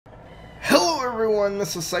Hello everyone,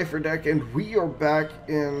 this is Cipher Dec, and we are back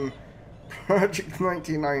in Project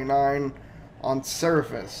 1999 on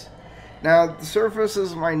Sarifis. Now, the Sarifis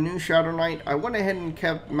is my new Shadow Knight. I went ahead and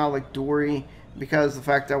kept Malik Dory because of the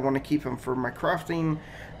fact I want to keep him for my crafting,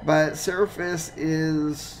 but Sarifis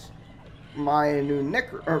is my new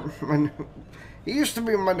he used to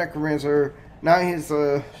be my Necromancer, now he's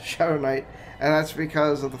a Shadow Knight, and that's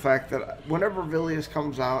because of the fact that whenever Vilius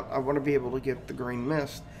comes out, I want to be able to get the green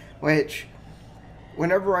mist. Which,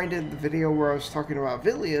 whenever I did the video where I was talking about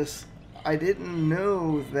Vilius, I didn't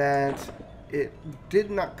know that it did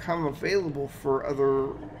not come available for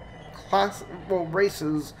other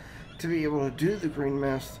races to be able to do the green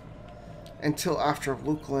mist until after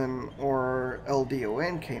Luklin or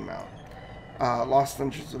LDON came out, Lost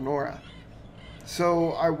Dungeons of Nora.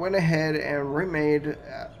 So I went ahead and remade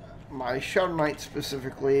my Shadow Knight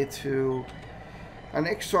specifically to an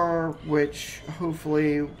XR, which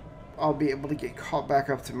hopefully I'll be able to get caught back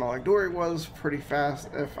up to Malik Dory was pretty fast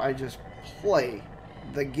if I just play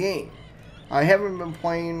the game. I haven't been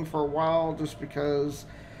playing for a while just because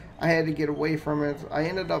I had to get away from it. I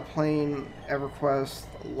ended up playing EverQuest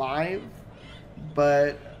live,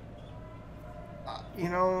 but you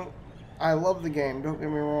know, I love the game, don't get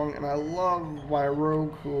me wrong, and I love my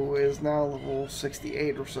rogue, who is now level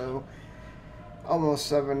 68 or so, almost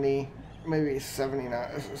 70, maybe 79.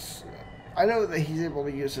 I know that he's able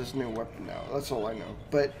to use his new weapon now. That's all I know.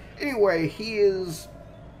 But anyway, he is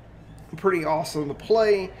pretty awesome to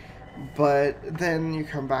play. But then you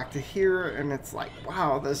come back to here, and it's like,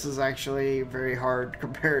 wow, this is actually very hard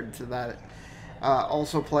compared to that.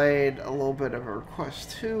 Also played a little bit of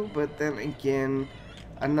EverQuest 2, but then again,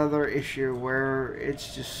 another issue where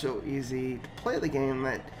it's just so easy to play the game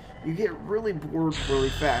that you get really bored really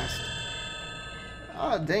fast.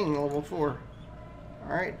 Ah, dang, level 4.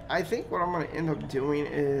 Alright, I think what I'm going to end up doing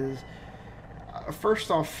is first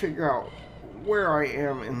off figure out where I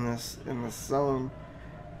am in this zone,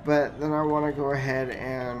 but then I want to go ahead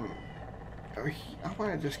and I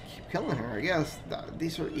want to just keep killing her, I guess.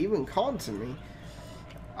 These are even calling to me.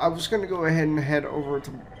 I was going to go ahead and head over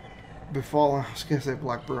to Befallen, I was going to say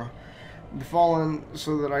Blackborough, Befallen,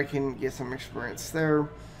 so that I can get some experience there.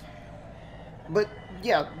 But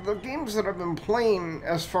yeah, the games that I've been playing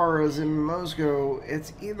as far as MMOs go,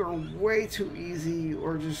 it's either way too easy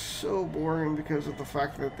or just so boring because of the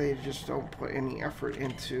fact that they just don't put any effort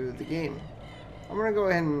into the game. I'm going to go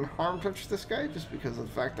ahead and harm touch this guy just because of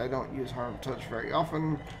the fact I don't use harm touch very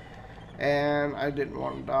often. And I didn't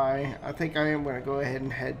want to die. I think I am going to go ahead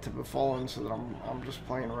and head to Befallen so that I'm just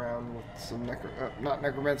playing around with some not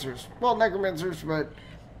necromancers. Well, necromancers, but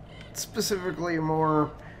specifically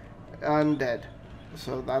more undead.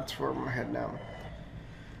 So that's where I'm heading now.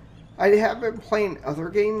 I have been playing other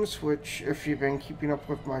games, which if you've been keeping up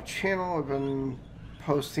with my channel, I've been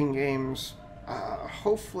posting games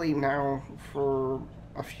hopefully now for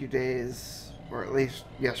a few days, or at least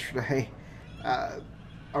yesterday,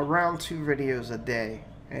 around 2 videos a day.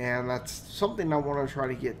 And that's something I want to try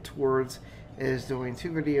to get towards, is doing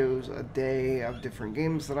 2 videos a day of different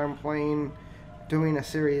games that I'm playing. Doing a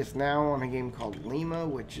series now on a game called Lima,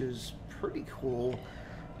 which is pretty cool,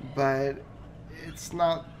 but it's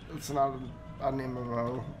not an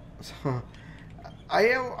MMO. So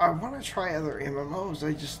I want to try other MMOs.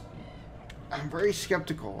 I'm very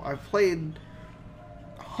skeptical. I've played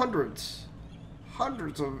hundreds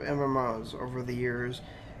of MMOs over the years,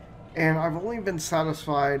 and I've only been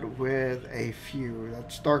satisfied with a few.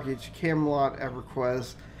 That's Dark Age Camelot,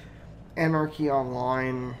 EverQuest, Anarchy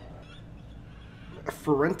Online,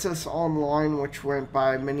 Forentis Online, which went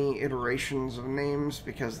by many iterations of names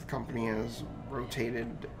because the company has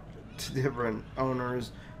rotated to different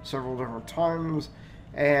owners several different times,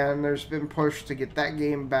 and there's been push to get that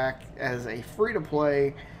game back as a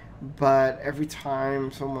free-to-play, but every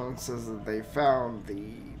time someone says that they found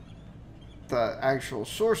the actual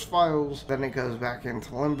source files, then it goes back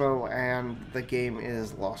into limbo and the game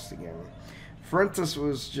is lost again. Forentis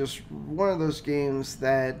was just one of those games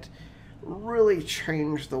that really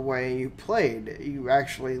changed the way you played. You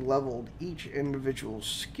actually leveled each individual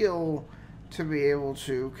skill to be able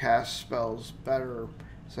to cast spells better.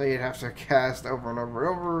 So you'd have to cast over and over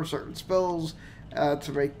and over certain spells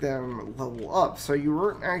to make them level up. So you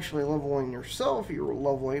weren't actually leveling yourself, you were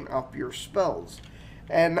leveling up your spells.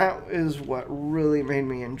 And that is what really made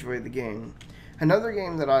me enjoy the game. Another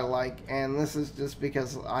game that I like, and this is just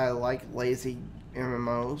because I like lazy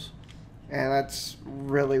MMOs, and that's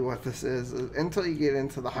really what this is until you get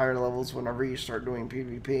into the higher levels whenever you start doing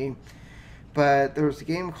PvP. But there's a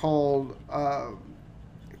game called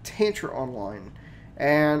Tantra Online,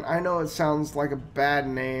 And I know it sounds like a bad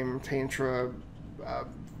name, Tantra,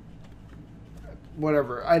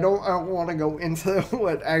 whatever. I don't want to go into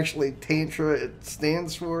what actually Tantra it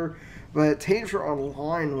stands for, but Tantra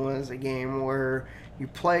Online was a game where you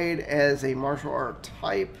played as a martial art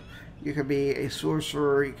type. You could be a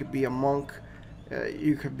sorcerer, you could be a monk,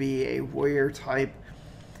 you could be a warrior type.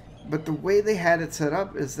 But the way they had it set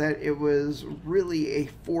up is that it was really a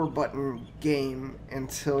 4-button game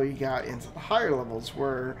until you got into the higher levels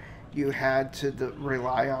where you had to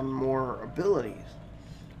rely on more abilities.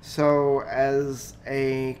 So as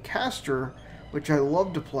a caster, which I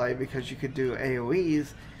love to play because you could do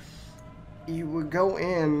AoEs, you would go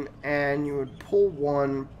in and you would pull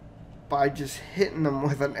one by just hitting them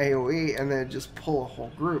with an AoE and then just pull a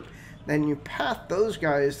whole group. Then you path those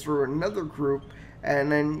guys through another group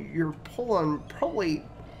and then you're pulling probably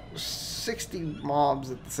 60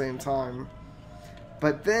 mobs at the same time.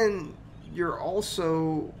 But then you're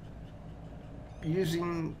also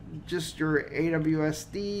using just your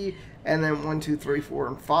AWSD and then 1, 2, 3, 4,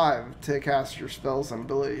 and 5 to cast your spells and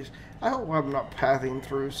abilities. I hope I'm not pathing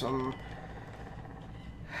through some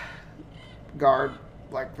guard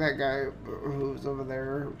like that guy who's over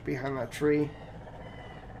there behind that tree.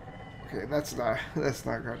 Okay, that's not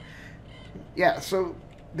good. Yeah, so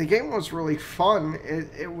the game was really fun.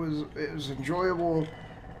 It was enjoyable,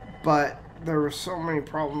 but there were so many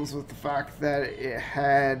problems with the fact that it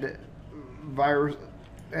had virus.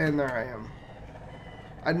 And there I am.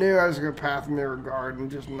 I knew I was going to path near a guard and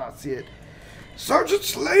just not see it. Sergeant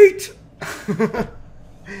Slate!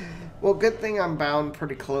 Well, good thing I'm bound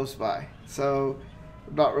pretty close by, so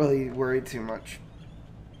I'm not really worried too much.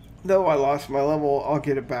 Though I lost my level, I'll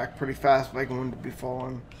get it back pretty fast by going to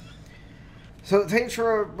Befallen. So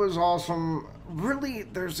Tantra was awesome. Really,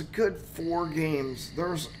 there's a good 4 games.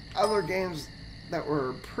 There's other games that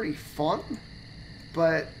were pretty fun,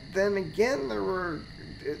 but then again, there were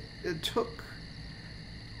it took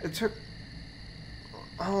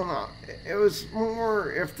I don't know. It was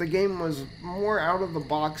more, if the game was more out of the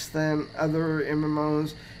box than other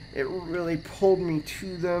MMOs, it really pulled me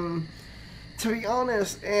to them. To be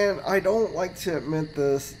honest, and I don't like to admit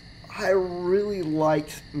this, I really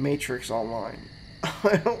liked Matrix Online.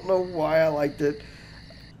 I don't know why I liked it.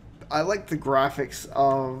 I liked the graphics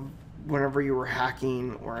of whenever you were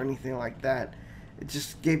hacking or anything like that. It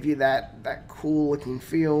just gave you that cool looking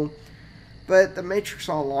feel. But the Matrix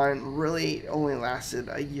Online really only lasted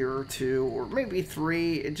a year or 2, or maybe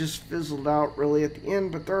 3. It just fizzled out really at the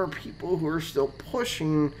end, but there are people who are still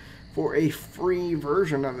pushing for a free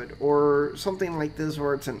version of it, or something like this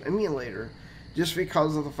where it's an emulator, just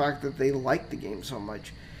because of the fact that they like the game so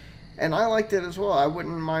much. And I liked it as well. I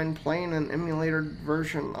wouldn't mind playing an emulator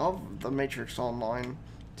version of the Matrix Online,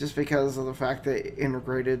 just because of the fact that it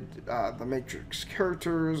integrated the Matrix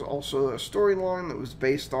characters, also a storyline that was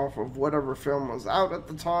based off of whatever film was out at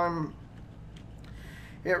the time.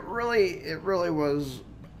 It really was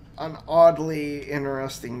an oddly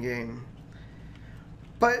interesting game.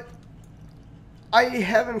 But I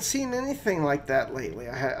haven't seen anything like that lately.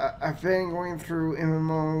 I've been going through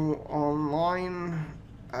MMO Online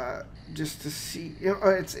just to see.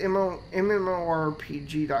 It's MMORPG.com,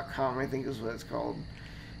 I think is what it's called.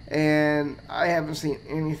 And I haven't seen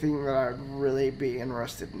anything that I'd really be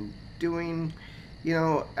interested in doing. You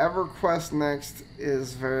know, EverQuest Next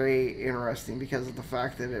is very interesting because of the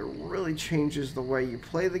fact that it really changes the way you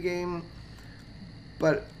play the game.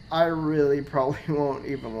 But I really probably won't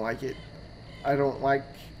even like it. I don't like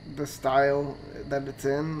the style that it's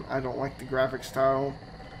in. I don't like the graphic style.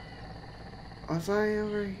 Was I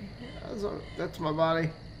over here? That's my body.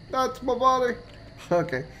 That's my body.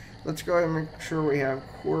 Okay. Let's go ahead and make sure we have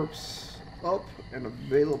corpse up and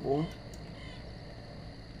available.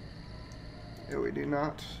 Yeah, we do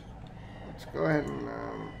not. Let's go ahead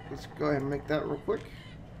and make that real quick.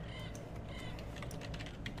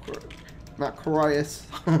 Not Corias.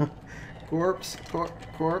 Corpse,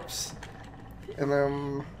 and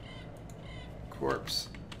then corpse.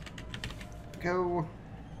 Go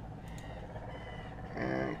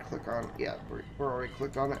and click on. Yeah, we're already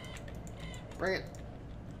clicked on it. Bring it.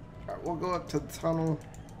 Alright, we'll go up to the tunnel.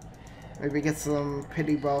 Maybe get some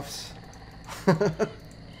pity buffs.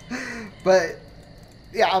 But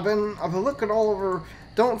yeah, I've been looking all over.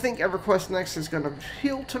 Don't think EverQuest Next is going to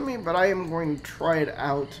appeal to me, but I am going to try it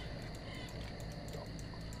out.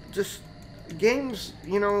 Just games,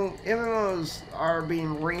 you know, MMOs are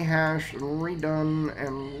being rehashed and redone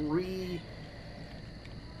and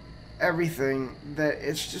everything that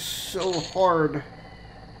it's just so hard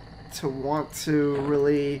to want to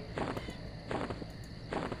really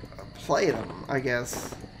play them, I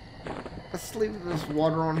guess. Let's leave this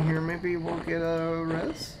water on here. Maybe we'll get a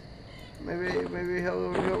res. Maybe he'll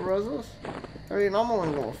res us. I mean, I'm only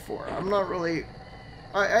level 4. I'm not really.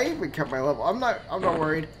 I even kept my level. I'm not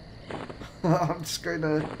worried. I'm just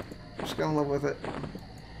gonna live with it.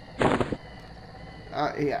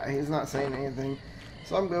 Yeah, he's not saying anything,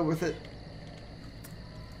 so I'm good with it.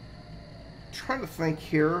 Trying to think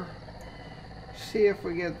here. See if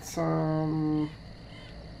we get some.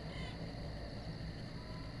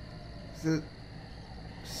 Is it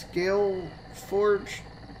Scale Forge?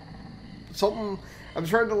 Something. I'm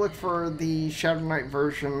trying to look for the Shadow Knight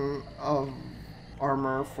version of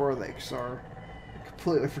armor for the XR. I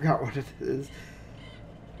completely forgot what it is.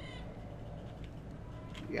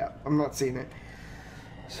 Yeah, I'm not seeing it.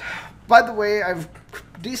 So, by the way, I've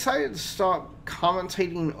decided to stop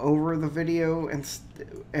commentating over the video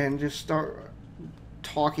and just start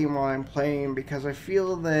talking while I'm playing, because I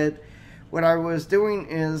feel that what I was doing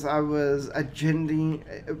is I was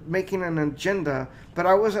making an agenda, but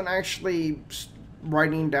I wasn't actually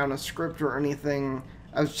writing down a script or anything.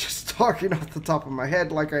 I was just talking off the top of my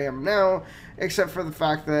head like I am now, except for the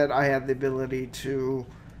fact that I had the ability to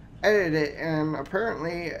edit it. And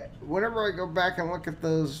apparently, whenever I go back and look at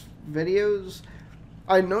those videos,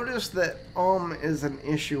 I noticed that is an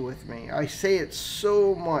issue with me. I say it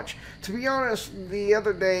so much. To be honest, the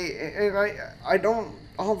other day, and I don't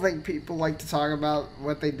think people like to talk about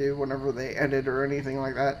what they do whenever they edit or anything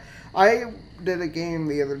like that. I did a game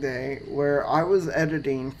the other day where I was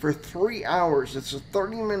editing for 3 hours. It's a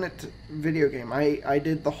 30-minute video game. I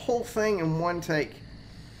did the whole thing in one take.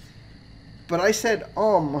 But I said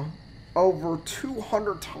over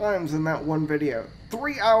 200 times in that one video.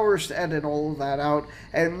 3 hours to edit all of that out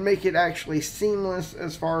and make it actually seamless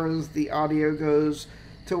as far as the audio goes,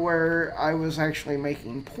 to where I was actually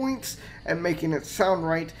making points and making it sound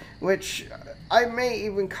right, which I may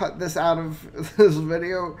even cut this out of this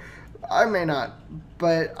video. I may not,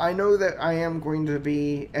 but I know that I am going to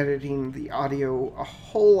be editing the audio a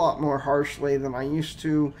whole lot more harshly than I used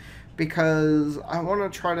to, because I want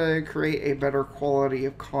to try to create a better quality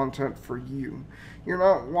of content for you. You're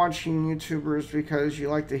not watching YouTubers because you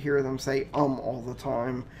like to hear them say all the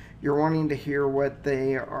time. You're wanting to hear what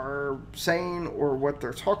they are saying or what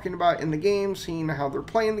they're talking about in the game, seeing how they're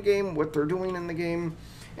playing the game, what they're doing in the game,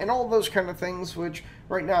 and all those kind of things, which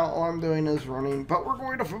right now all I'm doing is running. But we're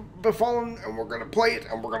going to be fallen, and we're going to play it,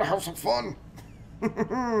 and we're going to have some fun.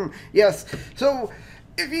 Yes, so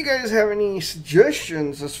if you guys have any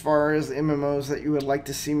suggestions as far as MMOs that you would like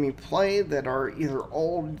to see me play, that are either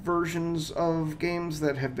old versions of games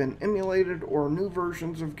that have been emulated or new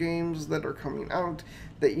versions of games that are coming out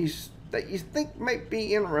that you think might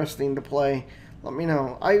be interesting to play, let me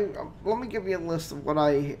know. Let me give you a list of what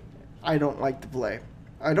I don't like to play.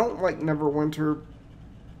 I don't like Neverwinter,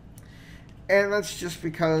 and that's just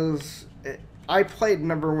because I played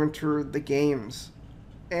Neverwinter the games,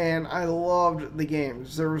 and I loved the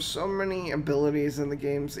games. There were so many abilities in the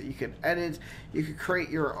games that you could edit. You could create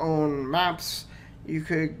your own maps. You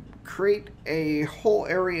could create a whole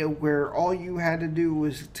area where all you had to do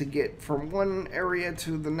was to get from one area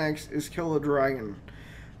to the next is kill a dragon.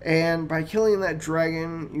 And by killing that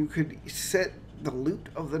dragon, you could set the loot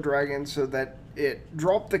of the dragon so that it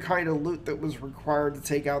dropped the kind of loot that was required to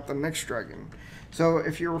take out the next dragon. So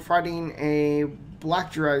if you were fighting a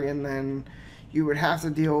black dragon, then you would have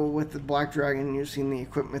to deal with the black dragon using the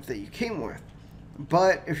equipment that you came with.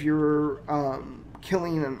 But if you're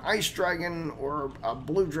killing an ice dragon or a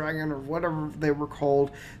blue dragon or whatever they were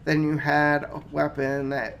called, then you had a weapon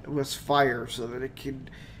that was fire so that it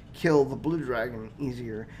could kill the blue dragon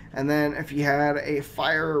easier. And then if you had a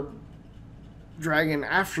fire dragon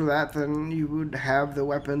after that, then you would have the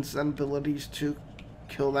weapons and abilities to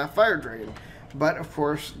kill that fire dragon. But of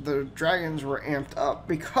course the dragons were amped up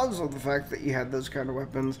because of the fact that you had those kind of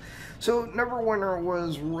weapons. So Neverwinter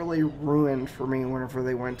was really ruined for me whenever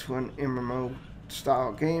they went to an MMO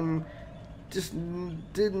style game. Just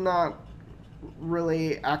did not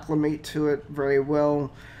really acclimate to it very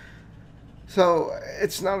well. So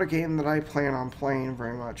it's not a game that I plan on playing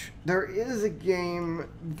very much. There is a game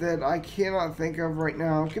that I cannot think of right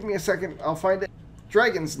now. Give me a second, I'll find it.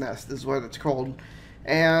 Dragon's Nest is what it's called.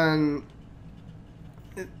 And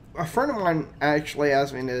a friend of mine actually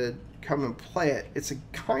asked me to come and play it. It's a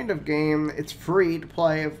kind of game, it's free to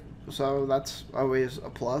play, so that's always a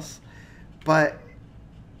plus. But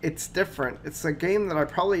it's different. It's a game that I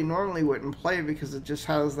probably normally wouldn't play because it just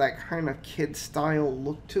has that kind of kid style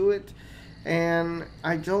look to it. And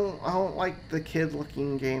I don't like the kid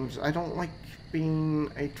looking games. I don't like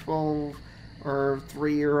being a 12 or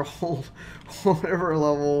 3-year-old whatever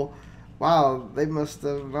level Wow, they must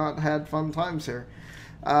have not had fun times here.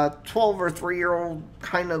 12 or 3-year-old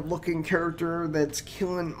kind of looking character that's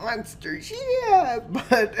killing monsters, yeah,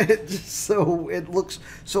 but it looks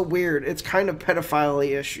so weird. It's kind of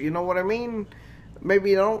pedophile-ish, you know what I mean?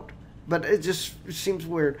 Maybe you don't, but it just seems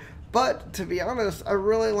weird. But to be honest, I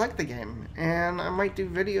really like the game, and I might do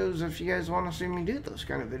videos if you guys want to see me do those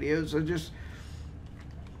kind of videos. I just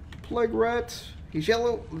plague rat. He's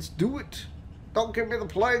yellow. Let's do it. Don't give me the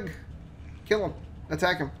plague. Kill him.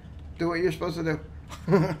 Attack him. Do what you're supposed to do.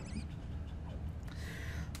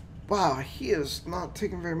 Wow, he is not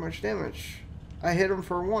taking very much damage. I hit him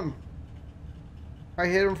for 1. I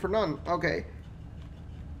hit him for none. Okay.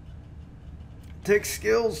 Take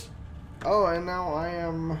skills. Oh, and now I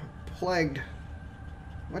am plagued.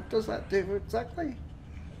 What does that do exactly?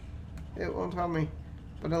 It won't tell me.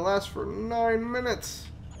 But it lasts for 9 minutes.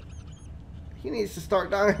 He needs to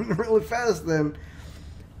start dying really fast then.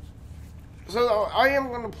 So I am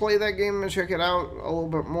going to play that game and check it out a little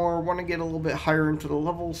bit more. I want to get a little bit higher into the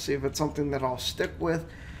levels, see if it's something that I'll stick with.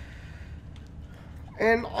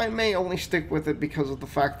 And I may only stick with it because of the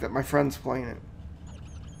fact that my friend's playing it.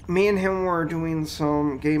 Me and him were doing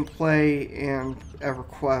some gameplay and a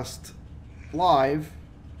request live,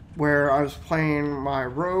 where I was playing my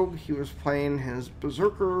rogue, he was playing his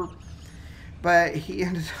berserker, but he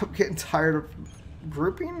ended up getting tired of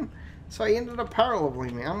grouping. So I ended up power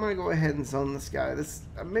leveling me. I'm going to go ahead and zone this guy.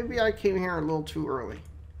 Maybe I came here a little too early.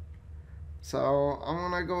 So I'm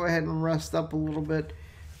going to go ahead and rest up a little bit.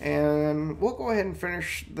 And we'll go ahead and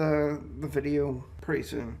finish the video pretty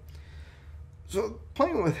soon. So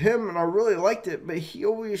playing with him, and I really liked it, but he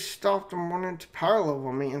always stopped and wanted to power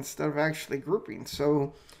level me instead of actually grouping.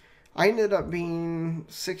 So I ended up being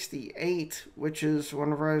 68, which is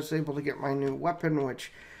whenever I was able to get my new weapon,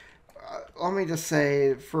 which... let me just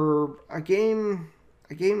say, for a game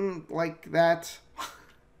like that,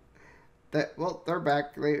 well, they're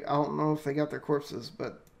back. I don't know if they got their corpses,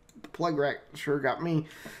 but the plague rat sure got me.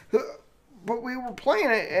 But we were playing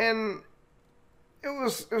it, and it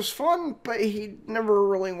was fun. But he never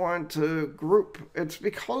really wanted to group. It's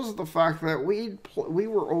because of the fact that we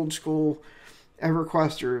were old school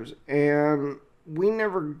EverQuesters, and we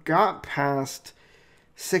never got past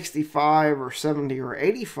 65 or 70 or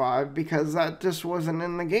 85 because that just wasn't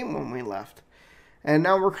in the game when we left. And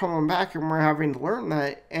now we're coming back and we're having to learn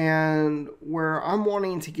that, and where I'm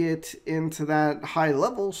wanting to get into that high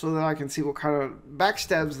level so that I can see what kind of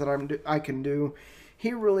backstabs that I can do,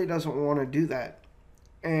 he really doesn't want to do that.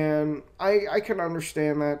 And I can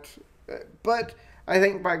understand that, but I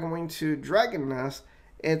think by going to Dragon Nest,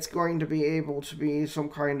 it's going to be able to be some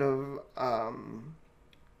kind of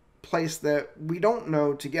place that we don't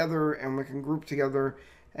know together, and we can group together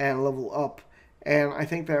and level up, and I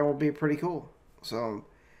think that will be pretty cool. So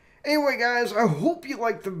anyway, guys, I hope you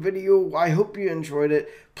liked the video. I hope you enjoyed it.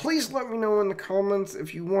 Please let me know in the comments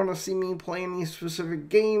if you want to see me play any specific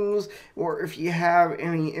games, or if you have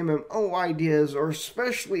any MMO ideas, or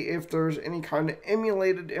especially if there's any kind of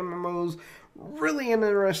emulated MMOs. Really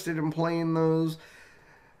interested in playing those.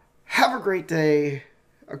 Have a great day,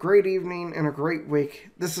 a great evening, and a great week.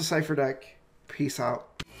 This is Cipher Dec. Peace out.